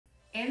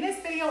In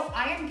this video,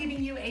 I am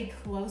giving you a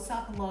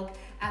close-up look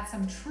at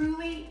some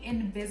truly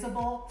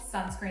invisible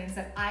sunscreens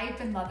that I've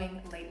been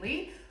loving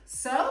lately.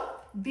 So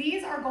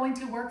these are going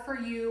to work for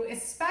you,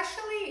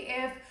 especially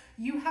if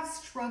you have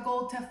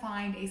struggled to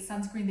find a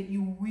sunscreen that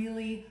you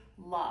really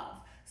love.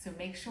 So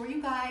make sure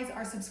you guys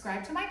are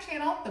subscribed to my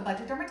channel, The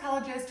Budget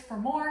Dermatologist, for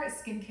more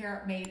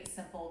skincare made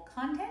simple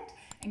content,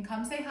 and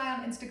come say hi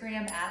on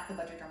Instagram at The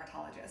Budget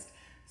Dermatologist.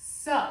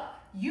 So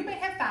you may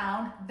have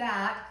found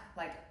that,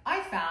 like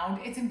I found,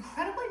 it's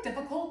incredibly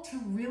difficult to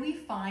really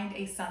find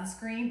a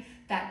sunscreen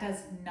that does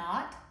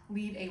not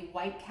leave a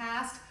white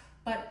cast,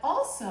 but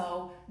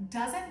also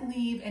doesn't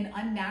leave an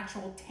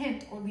unnatural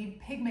tint or leave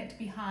pigment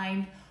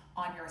behind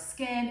on your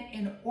skin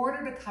in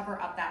order to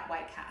cover up that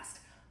white cast.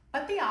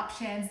 But the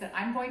options that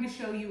I'm going to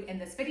show you in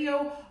this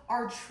video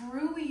are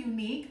truly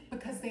unique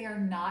because they are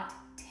not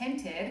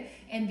tinted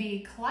in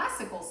the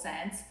classical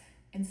sense.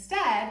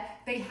 Instead,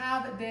 they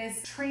have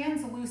this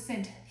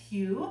translucent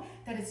hue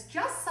that is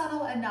just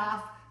subtle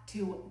enough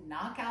to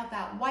knock out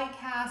that white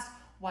cast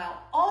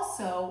while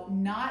also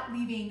not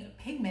leaving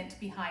pigment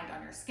behind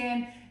on your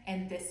skin.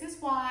 And this is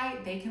why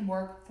they can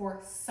work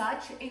for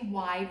such a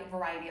wide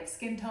variety of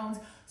skin tones.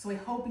 So I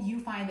hope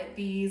you find that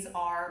these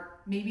are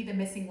maybe the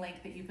missing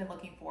link that you've been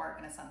looking for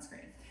in a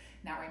sunscreen.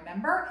 Now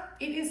remember,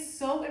 it is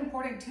so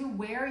important to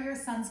wear your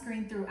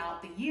sunscreen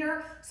throughout the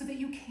year so that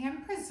you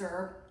can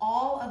preserve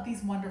all of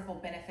these wonderful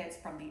benefits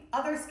from the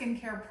other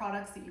skincare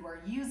products that you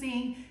are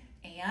using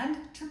and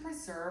to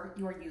preserve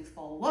your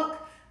youthful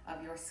look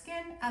of your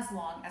skin as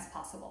long as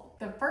possible.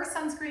 The first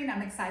sunscreen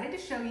I'm excited to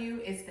show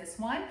you is this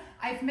one.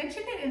 I've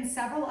mentioned it in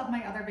several of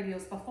my other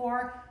videos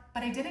before,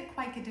 but I didn't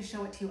quite get to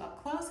show it to you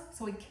up close,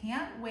 so I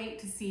can't wait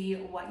to see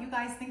what you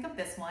guys think of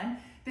this one.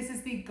 This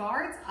is the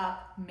Guards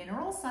Up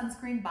Mineral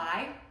Sunscreen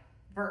by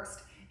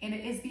Versed, and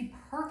it is the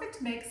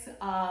perfect mix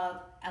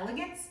of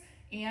elegance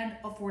and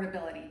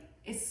affordability,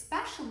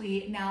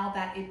 especially now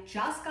that it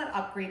just got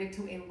upgraded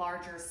to a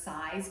larger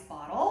size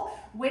bottle,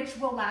 which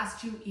will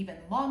last you even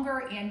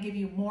longer and give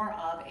you more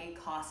of a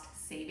cost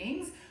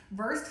savings.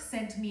 Versed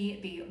sent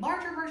me the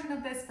larger version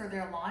of this for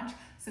their launch,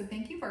 so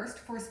thank you Versed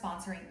for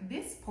sponsoring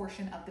this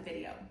portion of the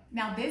video.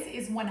 Now this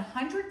is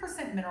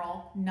 100%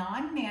 mineral,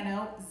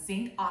 non-nano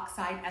zinc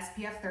oxide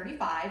SPF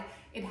 35.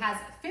 It has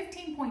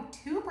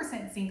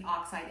 15.2% zinc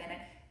oxide in it,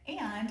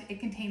 and it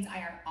contains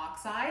iron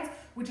oxides,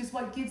 which is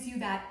what gives you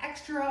that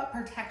extra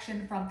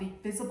protection from the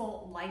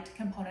visible light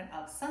component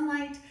of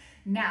sunlight.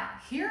 Now,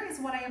 here is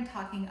what I am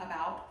talking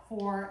about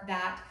for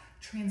that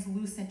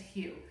translucent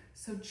hue.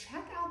 So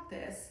check out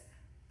this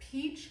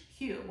peach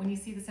hue. When you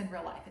see this in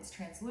real life, it's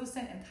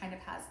translucent and kind of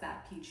has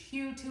that peach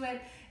hue to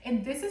it.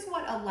 And this is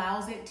what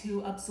allows it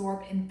to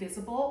absorb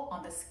invisible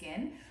on the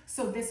skin.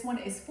 So this one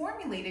is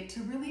formulated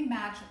to really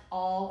match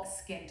all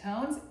skin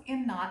tones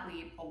and not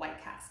leave a white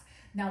cast.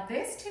 Now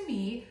this to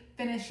me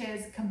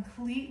finishes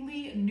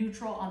completely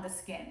neutral on the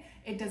skin.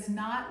 It does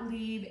not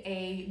leave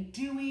a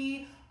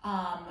dewy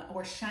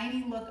or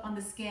shiny look on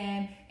the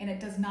skin, and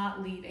it does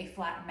not leave a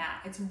flat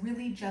matte. It's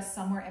really just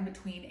somewhere in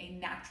between a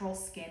natural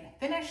skin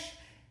finish.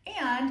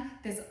 And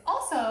this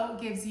also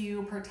gives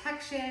you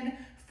protection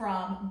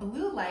from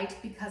blue light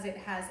because it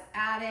has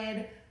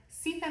added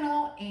sea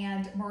fennel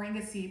and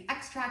moringa seed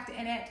extract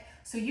in it.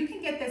 So you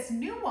can get this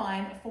new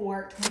one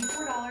for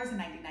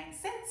 $24.99,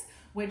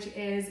 which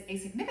is a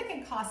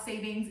significant cost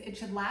savings. It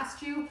should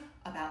last you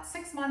about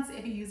 6 months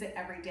if you use it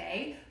every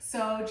day.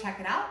 So check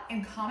it out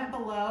and comment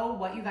below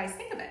what you guys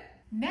think of it.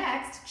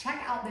 Next,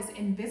 check out this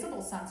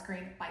Invisible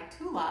Sunscreen by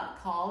Tula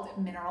called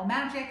Mineral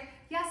Magic.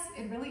 Yes,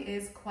 it really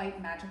is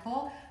quite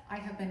magical. I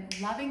have been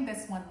loving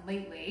this one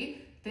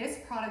lately. This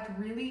product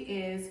really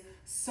is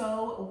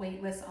so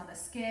weightless on the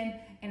skin,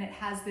 and it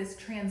has this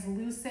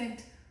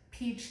translucent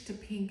peach to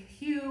pink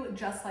hue,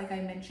 just like I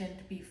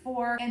mentioned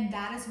before. And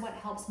that is what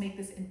helps make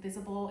this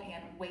invisible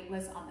and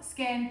weightless on the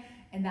skin.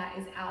 And that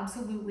is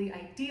absolutely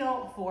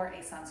ideal for a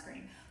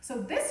sunscreen. So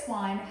this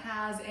one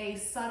has a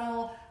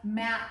subtle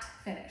matte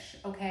finish,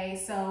 okay?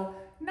 So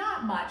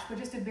not much, but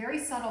just a very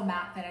subtle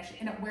matte finish,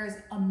 and it wears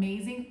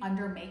amazing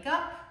under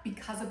makeup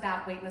because of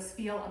that weightless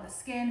feel on the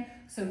skin.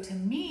 So to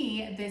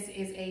me, this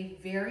is a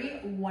very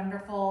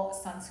wonderful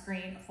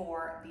sunscreen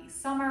for the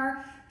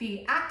summer.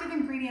 The active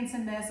ingredients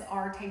in this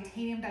are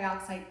titanium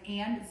dioxide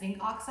and zinc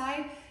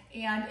oxide,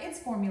 and it's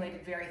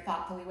formulated very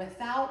thoughtfully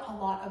without a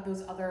lot of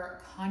those other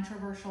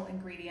controversial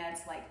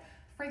ingredients like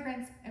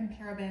fragrance and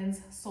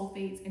parabens,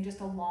 sulfates, and just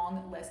a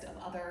long list of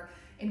other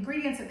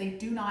ingredients that they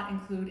do not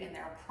include in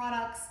their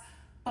products.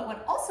 But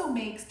what also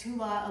makes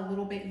Tula a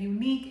little bit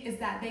unique is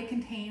that they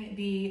contain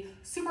the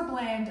super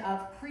blend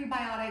of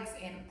prebiotics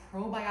and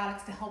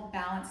probiotics to help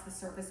balance the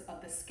surface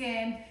of the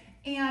skin.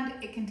 And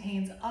it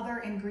contains other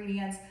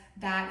ingredients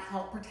that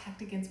help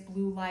protect against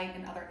blue light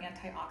and other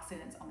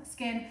antioxidants on the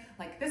skin.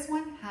 Like this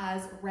one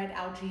has red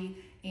algae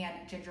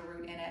and ginger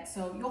root in it.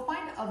 So you'll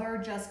find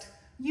other just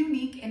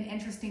unique and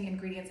interesting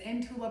ingredients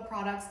in Tula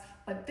products,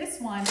 but this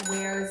one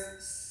wears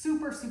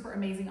super, super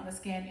amazing on the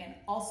skin and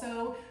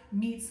also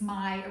meets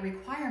my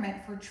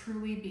requirement for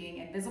truly being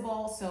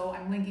invisible. So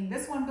I'm linking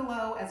this one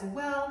below as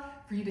well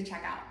for you to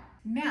check out.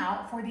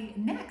 Now for the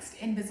next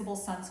invisible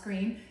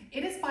sunscreen,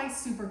 it is by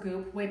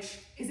Supergoop, which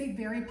is a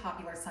very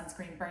popular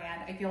sunscreen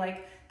brand. I feel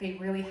like they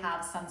really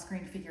have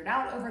sunscreen figured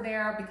out over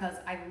there because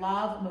I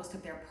love most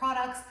of their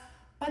products,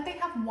 but they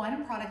have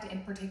one product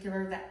in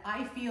particular that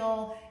I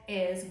feel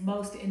is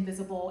most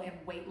invisible and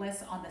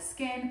weightless on the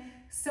skin,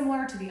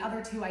 similar to the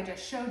other two I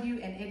just showed you,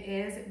 and it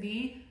is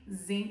the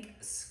Zinc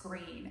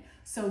Screen.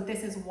 So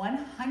this is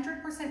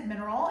 100%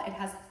 mineral. It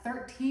has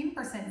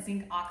 13%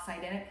 zinc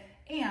oxide in it,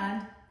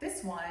 and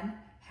this one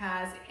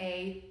has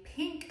a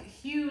pink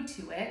hue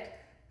to it,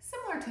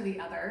 similar to the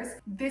others.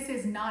 This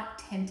is not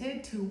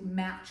tinted to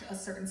match a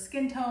certain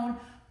skin tone,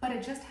 but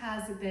it just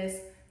has this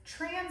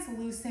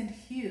translucent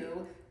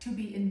hue to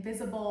be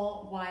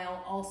invisible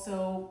while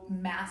also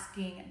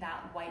masking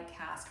that white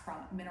cast from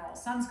mineral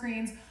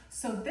sunscreens.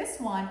 So this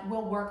one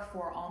will work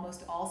for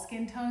almost all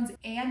skin tones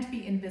and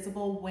be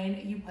invisible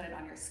when you put it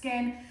on your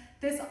skin.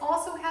 This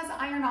also has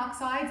iron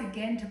oxides,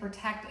 again, to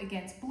protect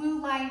against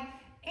blue light.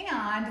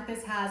 And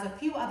this has a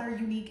few other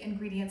unique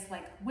ingredients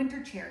like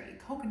winter cherry,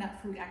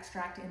 coconut fruit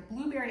extract, and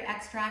blueberry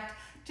extract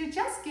to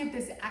just give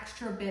this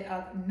extra bit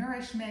of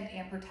nourishment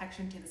and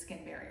protection to the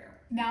skin barrier.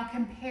 Now,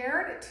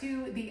 compared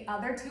to the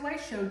other two I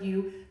showed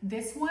you,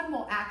 this one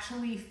will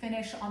actually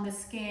finish on the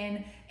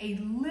skin a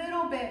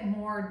little bit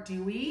more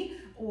dewy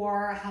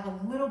or have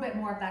a little bit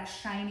more of that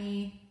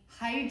shiny,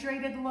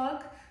 hydrated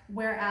look,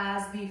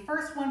 whereas the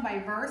first one by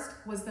Versed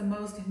was the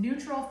most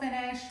neutral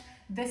finish.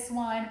 This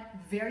one,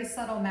 very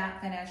subtle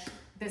matte finish.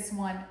 This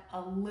one,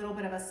 a little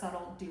bit of a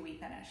subtle dewy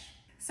finish.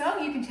 So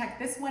you can check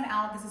this one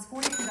out. This is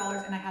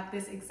 $42 and I have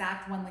this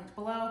exact one linked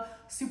below.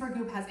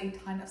 Supergoop has a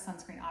ton of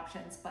sunscreen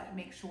options, but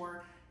make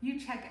sure you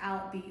check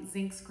out the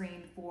Zinc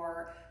Screen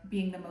for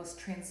being the most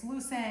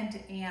translucent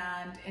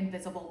and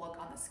invisible look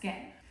on the skin.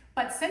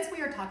 But since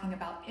we are talking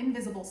about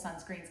invisible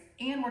sunscreens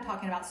and we're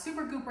talking about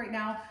Supergoop right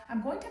now,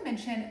 I'm going to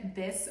mention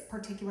this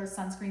particular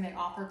sunscreen they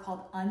offer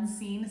called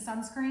Unseen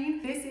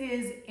Sunscreen. This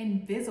is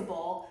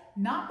invisible,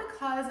 not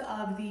because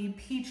of the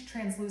peach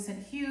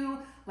translucent hue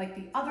like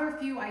the other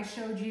few I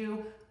showed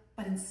you,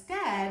 but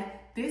instead,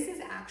 this is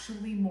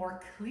actually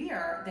more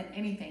clear than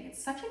anything.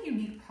 It's such a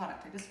unique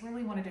product. I just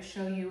really wanted to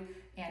show you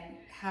and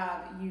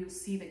have you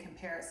see the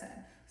comparison.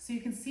 So you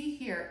can see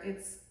here,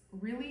 it's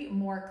really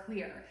more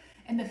clear.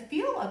 And the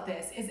feel of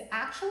this is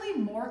actually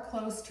more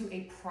close to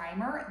a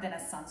primer than a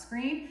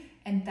sunscreen,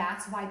 and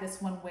that's why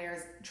this one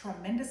wears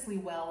tremendously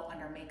well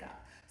under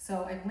makeup.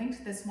 So I've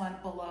linked this one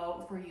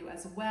below for you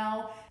as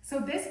well. So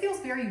this feels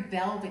very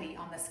velvety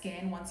on the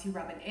skin once you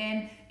rub it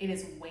in. It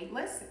is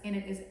weightless and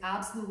it is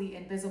absolutely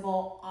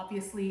invisible.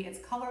 Obviously it's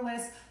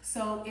colorless,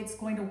 so it's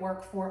going to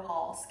work for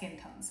all skin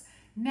tones.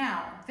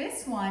 Now,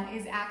 this one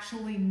is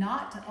actually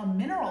not a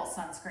mineral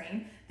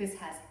sunscreen. This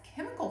has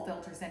chemical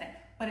filters in it,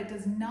 but it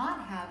does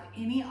not have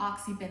any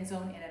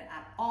oxybenzone in it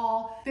at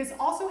all. This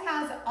also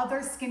has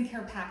other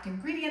skincare packed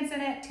ingredients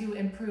in it to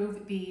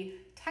improve the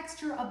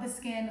texture of the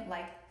skin,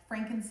 like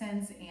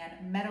frankincense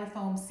and meadow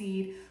foam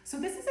seed. So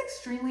this is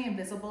extremely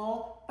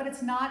invisible, but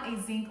it's not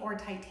a zinc or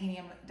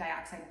titanium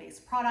dioxide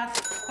based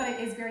product, but it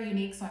is very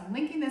unique. So I'm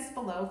linking this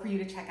below for you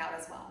to check out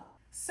as well.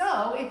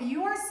 So if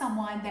you are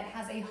someone that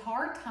has a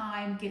hard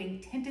time getting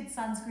tinted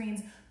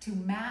sunscreens to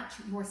match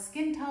your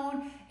skin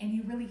tone and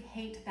you really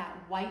hate that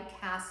white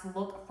cast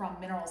look from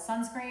mineral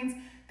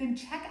sunscreens, then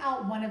check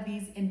out one of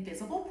these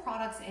invisible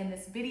products in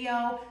this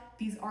video.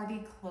 These are the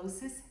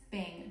closest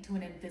thing to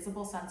an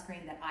invisible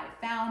sunscreen that I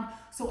found.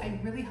 So I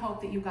really hope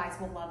that you guys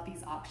will love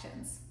these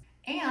options.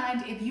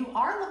 And if you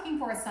are looking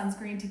for a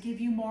sunscreen to give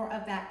you more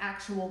of that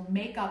actual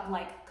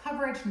makeup-like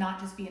coverage, not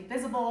just be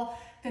invisible,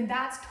 then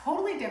that's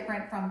totally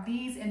different from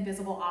these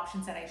invisible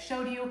options that I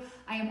showed you.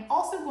 I am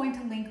also going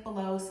to link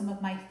below some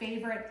of my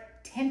favorite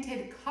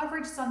tinted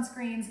coverage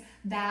sunscreens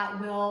that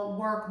will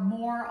work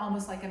more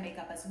almost like a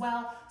makeup as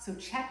well. So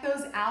check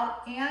those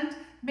out and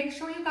make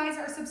sure you guys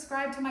are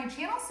subscribed to my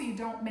channel so you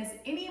don't miss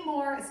any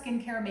more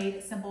skincare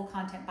made simple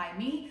content by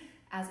me.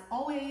 As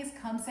always,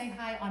 come say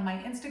hi on my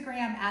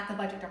Instagram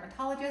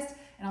 @TheBudgetDermatologist,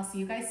 and I'll see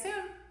you guys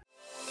soon.